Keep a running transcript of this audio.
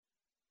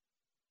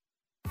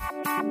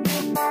And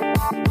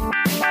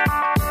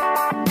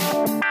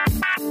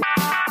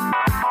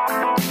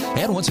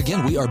once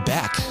again, we are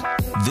back.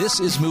 This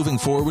is Moving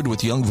Forward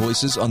with Young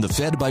Voices on the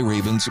Fed by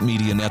Ravens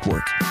Media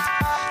Network.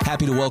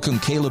 Happy to welcome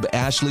Caleb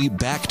Ashley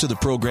back to the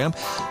program.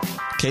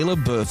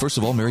 Caleb, first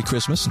of all, Merry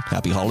Christmas and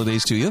Happy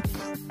Holidays to you.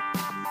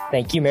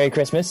 Thank you. Merry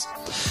Christmas.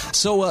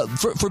 So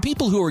for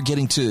people who are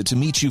getting to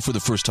meet you for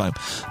the first time,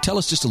 tell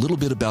us just a little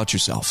bit about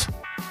yourself.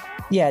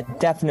 Yeah,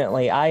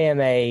 definitely. I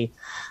am a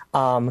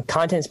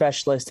content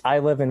specialist. I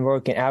live and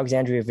work in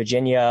Alexandria,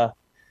 Virginia,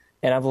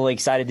 and I'm really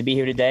excited to be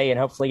here today and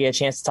hopefully get a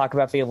chance to talk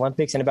about the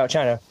Olympics and about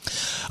China.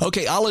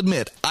 Okay, I'll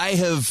admit, I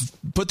have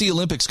put the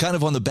Olympics kind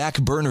of on the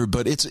back burner,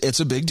 but it's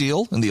a big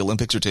deal, and the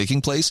Olympics are taking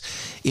place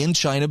in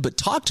China. But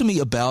talk to me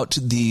about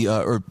the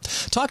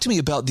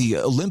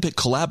Olympic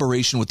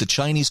collaboration with the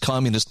Chinese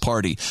Communist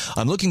Party.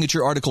 I'm looking at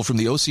your article from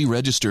the OC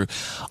Register.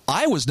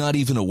 I was not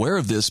even aware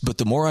of this, but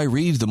the more I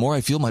read, the more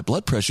I feel my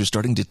blood pressure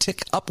starting to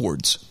tick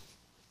upwards.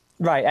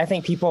 Right. I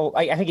think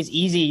it's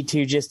easy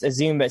to just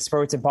assume that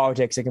sports and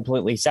politics are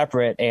completely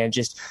separate and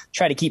just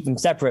try to keep them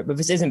separate. But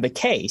this isn't the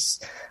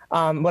case.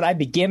 What I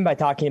begin by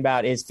talking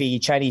about is the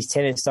Chinese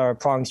tennis star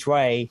Peng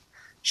Shuai.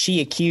 She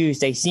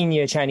accused a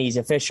senior Chinese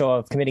official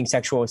of committing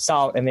sexual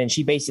assault, and then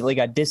she basically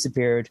got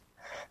disappeared.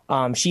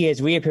 She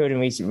has reappeared in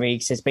recent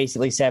weeks, has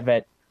basically said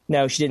that,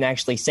 no, she didn't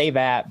actually say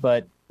that,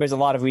 but there's a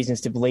lot of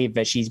reasons to believe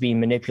that she's being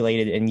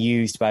manipulated and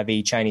used by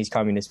the Chinese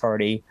Communist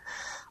Party.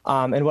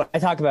 And what I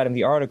talk about in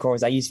the article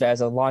is I use that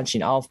as a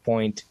launching off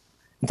point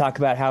and talk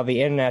about how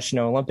the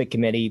International Olympic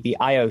Committee, the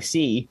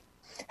IOC,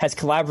 has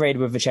collaborated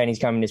with the Chinese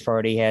Communist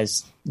Party,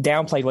 has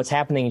downplayed what's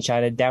happening in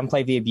China,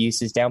 downplayed the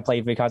abuses,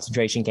 downplayed the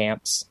concentration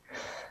camps,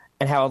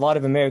 and how a lot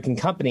of American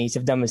companies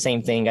have done the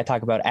same thing. I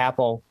talk about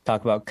Apple,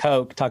 talk about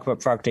Coke, talk about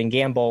Procter &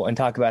 Gamble, and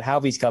talk about how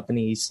these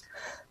companies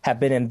have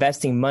been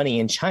investing money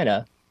in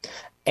China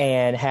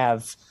and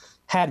have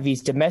had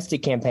these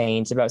domestic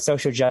campaigns about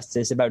social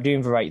justice, about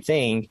doing the right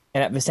thing.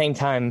 And at the same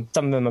time,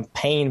 some of them are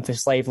paying for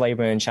slave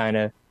labor in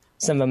China.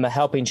 Some of them are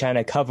helping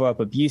China cover up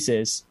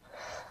abuses.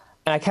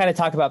 And I kind of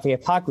talk about the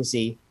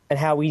hypocrisy and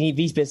how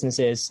these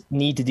businesses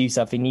need to do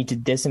something, need to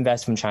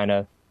disinvest from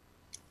China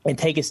and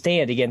take a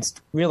stand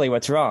against really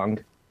what's wrong.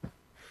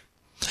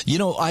 You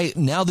know,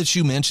 now that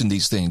you mention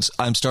these things,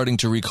 I'm starting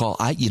to recall,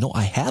 I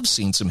have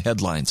seen some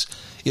headlines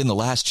in the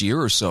last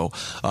year or so,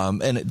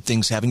 and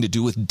things having to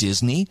do with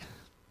Disney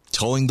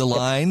towing the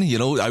line. We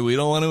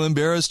don't want to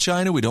embarrass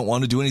China. We don't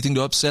want to do anything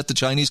to upset the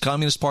Chinese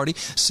Communist Party.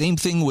 Same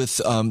thing with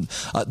the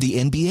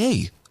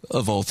NBA,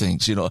 of all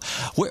things.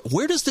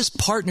 Where does this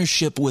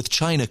partnership with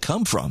China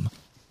come from?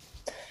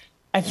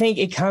 I think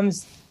it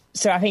goes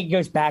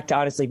back to,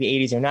 honestly, the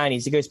 80s or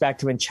 90s. It goes back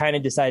to when China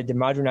decided to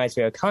modernize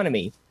their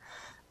economy.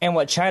 And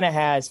what China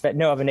has that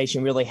no other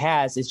nation really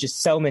has is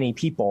just so many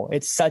people.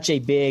 It's such a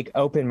big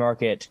open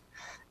market.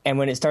 And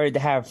when it started to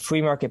have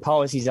free market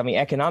policies on the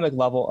economic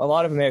level, a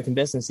lot of American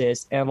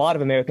businesses and a lot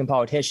of American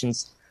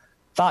politicians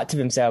thought to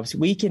themselves,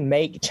 we can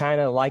make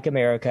China like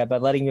America by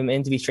letting them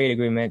into these trade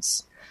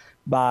agreements,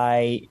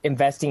 by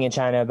investing in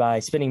China, by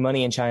spending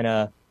money in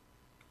China.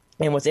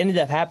 And what's ended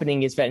up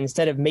happening is that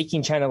instead of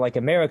making China like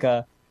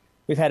America,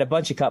 we've had a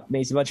bunch of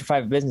companies, a bunch of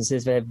private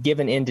businesses that have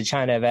given in to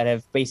China, that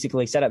have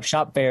basically set up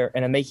shop there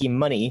and are making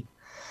money,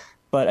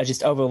 but are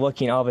just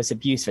overlooking all this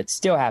abuse that's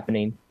still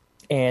happening.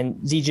 And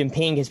Xi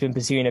Jinping has been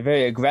pursuing a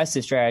very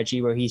aggressive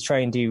strategy where he's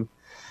trying to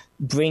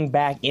bring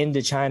back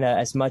into China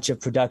as much of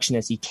production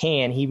as he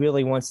can. He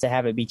really wants to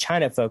have it be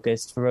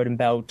China-focused for Road and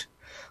Belt,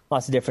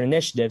 lots of different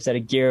initiatives that are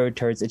geared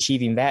towards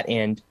achieving that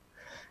end.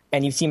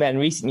 And you've seen that in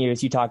recent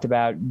years. You talked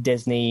about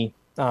Disney.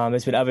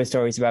 There's been other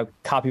stories about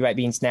copyright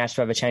being snatched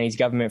by the Chinese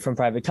government from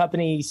private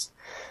companies.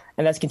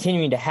 And that's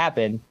continuing to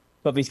happen.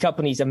 But these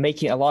companies are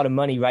making a lot of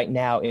money right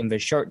now in the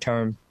short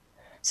term.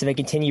 So they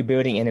continue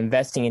building and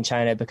investing in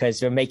China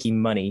because they're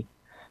making money.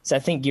 So I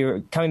think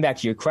you're coming back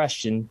to your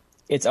question.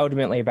 It's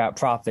ultimately about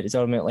profit. It's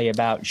ultimately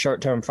about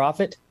short-term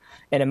profit.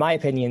 And in my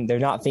opinion, they're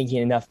not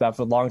thinking enough about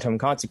the long-term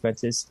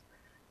consequences.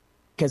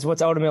 Because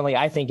what's ultimately,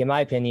 I think, in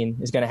my opinion,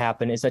 is going to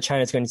happen is that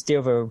China's going to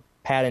steal their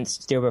patents,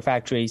 steal their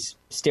factories,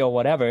 steal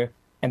whatever,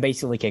 and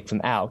basically kick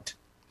them out.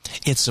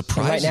 It's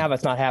surprising. And right now,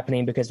 that's not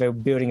happening because they're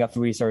building up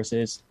the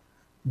resources,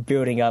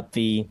 building up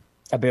the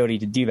ability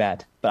to do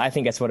that. But I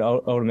think that's what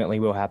ultimately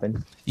will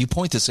happen. You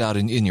point this out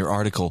in your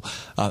article.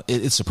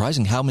 It's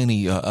surprising how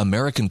many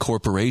American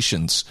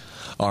corporations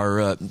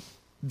are,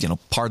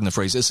 pardon the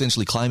phrase,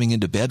 essentially climbing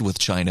into bed with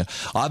China.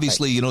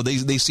 Obviously, right.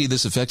 They see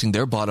this affecting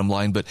their bottom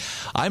line. But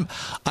I'm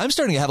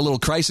starting to have a little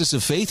crisis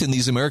of faith in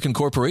these American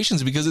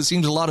corporations because it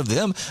seems a lot of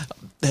them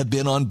have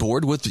been on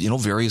board with,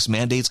 various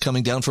mandates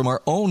coming down from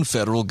our own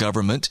federal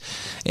government.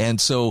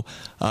 And so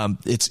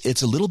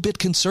it's a little bit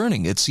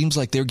concerning. It seems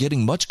like they're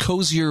getting much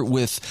cozier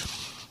with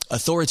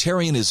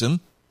authoritarianism,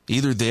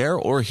 either there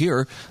or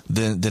here,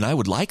 than I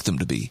would like them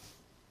to be.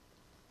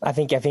 I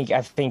think,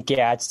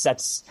 yeah,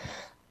 that's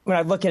when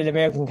I look at an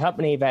American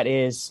company that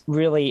is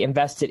really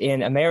invested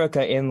in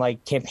America, in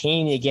like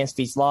campaigning against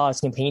these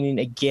laws, campaigning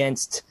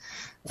against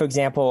For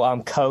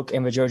example, Koch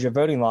and the Georgia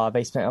voting law,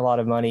 they spent a lot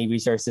of money,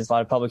 resources, a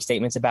lot of public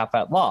statements about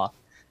that law.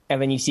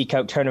 And then you see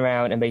Koch turn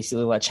around and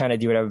basically let China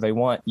do whatever they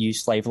want,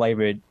 use slave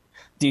labor,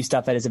 do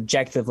stuff that is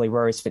objectively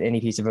worse than any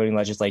piece of voting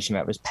legislation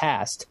that was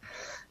passed.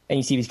 And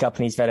you see these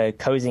companies that are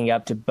cozying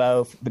up to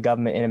both the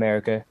government in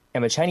America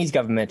and the Chinese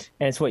government.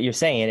 And it's what you're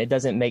saying. It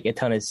doesn't make a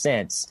ton of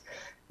sense.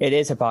 It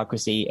is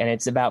hypocrisy, and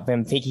it's about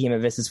them thinking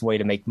of this as a way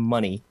to make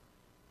money.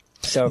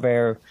 So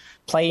they're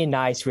playing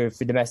nice with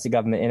the domestic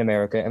government in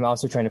America and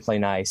also trying to play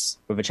nice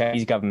with the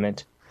Chinese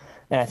government.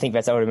 And I think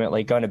that's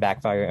ultimately going to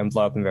backfire and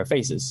blow up in their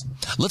faces.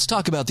 Let's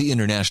talk about the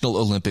International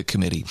Olympic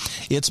Committee.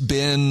 It's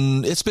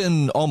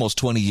been almost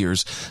 20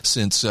 years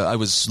since I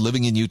was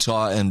living in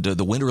Utah and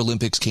the Winter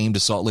Olympics came to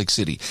Salt Lake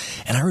City.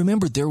 And I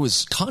remember there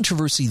was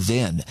controversy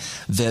then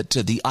that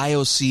the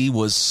IOC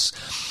was,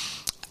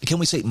 can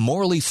we say,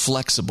 morally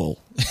flexible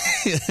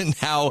in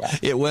how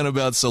it went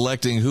about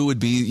selecting who would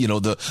be,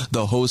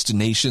 the host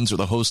nations or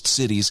the host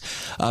cities.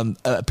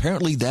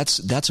 Apparently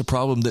that's a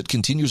problem that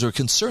continues, or a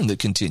concern that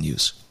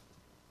continues.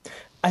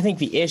 I think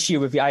the issue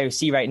with the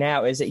IOC right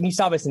now is that you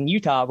saw this in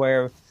Utah,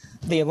 where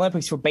the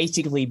Olympics were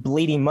basically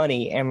bleeding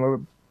money and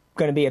were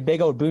going to be a big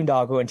old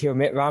boondoggle until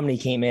Mitt Romney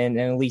came in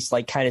and at least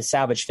kind of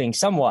salvaged things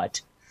somewhat.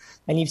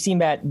 And you've seen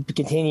that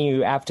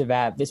continue after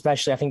that,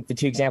 especially I think the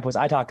two examples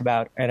I talk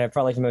about and are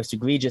probably the most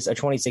egregious are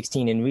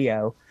 2016 in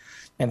Rio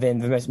and then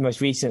the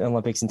most recent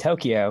Olympics in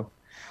Tokyo,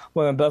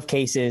 where in both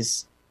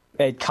cases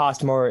it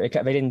cost more. They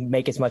didn't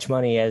make as much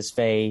money as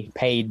they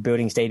paid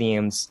building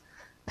stadiums,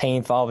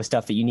 paying for all the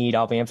stuff that you need,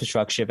 all the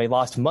infrastructure. They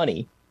lost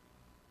money.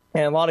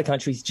 And a lot of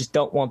countries just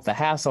don't want the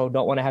hassle,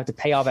 don't want to have to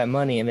pay all that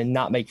money and then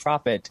not make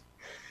profit.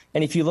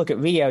 And if you look at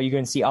Rio, you're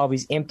going to see all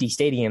these empty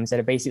stadiums that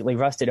are basically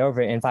rusted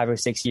over in 5 or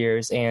 6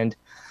 years and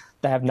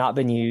that have not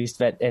been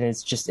used. And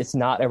it's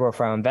not a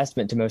worthwhile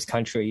investment to most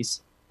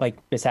countries. Like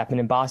this happened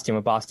in Boston,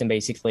 where Boston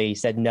basically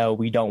said, no,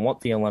 we don't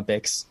want the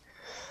Olympics.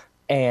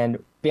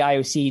 And the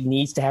IOC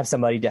needs to have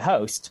somebody to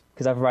host,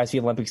 because otherwise the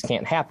Olympics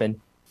can't happen.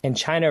 And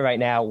China right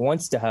now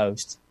wants to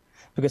host,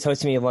 because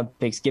hosting the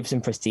Olympics gives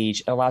them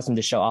prestige, allows them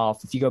to show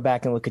off. If you go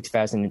back and look at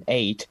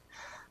 2008,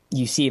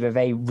 you see that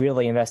they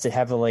really invested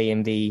heavily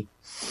in the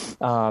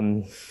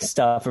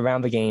stuff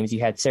around the games.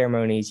 You had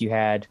ceremonies, you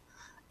had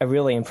a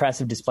really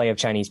impressive display of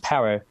Chinese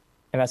power.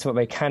 And that's what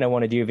they kind of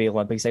want to do with the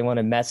Olympics. They want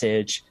a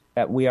message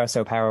that we are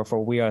so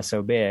powerful, we are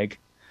so big.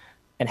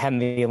 And having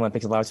the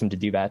Olympics allows them to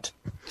do that.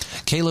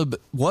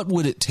 Caleb, what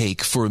would it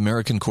take for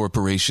American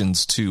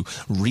corporations to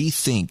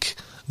rethink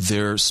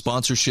their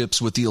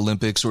sponsorships with the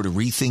Olympics, or to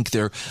rethink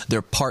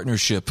their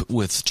partnership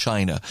with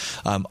China?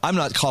 I'm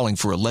not calling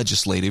for a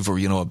legislative or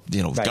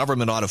right.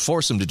 Government ought to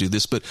force them to do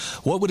this, but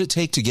what would it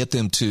take to get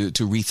them to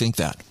rethink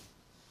that?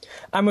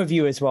 I'm with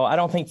you as well. I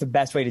don't think the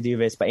best way to do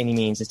this by any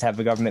means is to have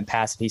the government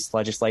pass a piece of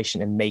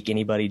legislation and make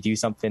anybody do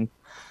something.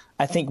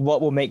 I think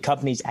what will make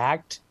companies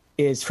act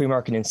is free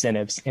market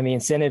incentives, and the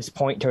incentives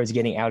point towards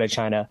getting out of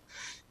China.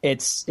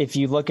 It's if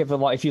you look at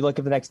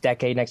the next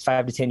decade, next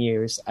 5 to 10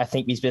 years, I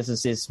think these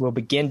businesses will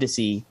begin to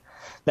see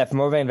that the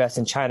more they invest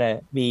in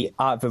China, the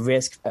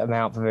risk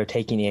amount that they're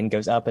taking in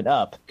goes up and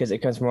up, because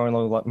it becomes more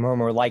and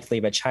more likely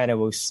that China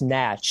will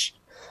snatch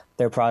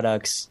their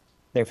products,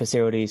 their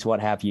facilities, what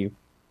have you.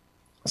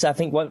 So I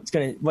think what's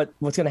going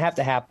to have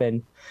to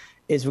happen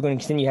is we're going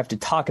to continue to have to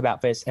talk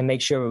about this and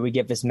make sure that we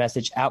get this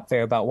message out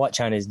there about what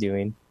China is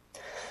doing.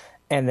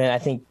 And then I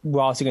think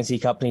we're also going to see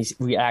companies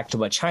react to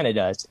what China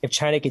does. If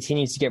China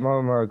continues to get more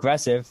and more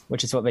aggressive,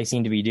 which is what they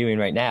seem to be doing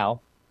right now,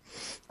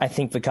 I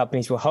think the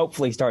companies will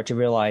hopefully start to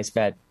realize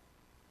that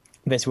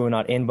this will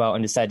not end well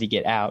and decide to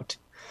get out.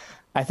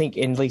 I think,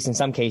 at least in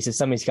some cases,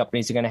 some of these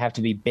companies are going to have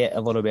to be bit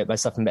a little bit by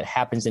something that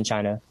happens in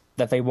China,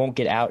 that they won't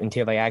get out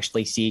until they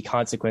actually see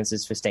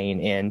consequences for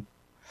staying in,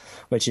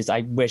 which is, I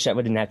wish that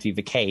wouldn't have to be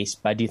the case,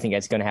 but I do think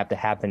that's going to have to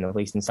happen, at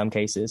least in some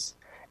cases.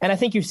 And I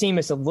think you've seen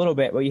this a little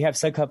bit, where you have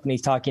some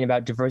companies talking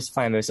about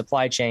diversifying their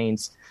supply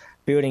chains,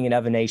 building in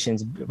other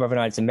nations, whether or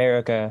not it's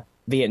America,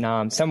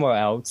 Vietnam, somewhere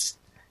else.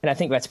 And I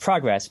think that's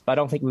progress, but I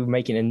don't think we're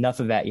making enough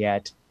of that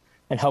yet.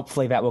 And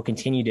hopefully that will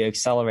continue to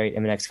accelerate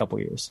in the next couple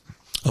of years.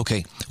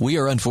 Okay, we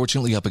are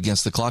unfortunately up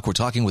against the clock. We're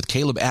talking with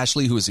Caleb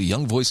Ashley, who is a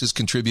Young Voices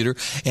contributor.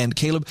 And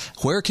Caleb,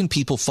 where can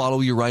people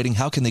follow your writing?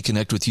 How can they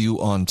connect with you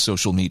on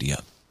social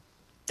media?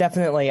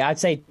 Definitely. I'd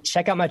say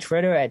check out my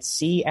Twitter at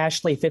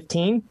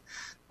CAshley15.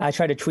 I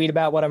try to tweet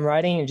about what I'm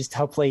writing and just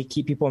hopefully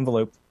keep people in the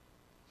loop.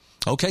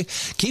 Okay.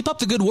 Keep up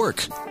the good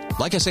work.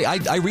 Like I say,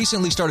 I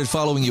recently started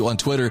following you on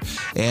Twitter,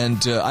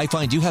 and I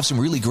find you have some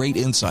really great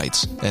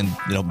insights. And,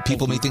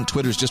 people may think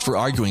Twitter's just for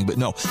arguing, but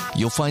no,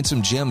 you'll find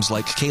some gems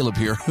like Caleb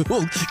here who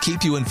will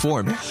keep you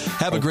informed.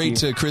 Have a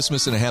great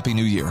Christmas and a Happy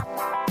New Year.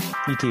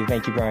 You too.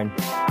 Thank you, Brian.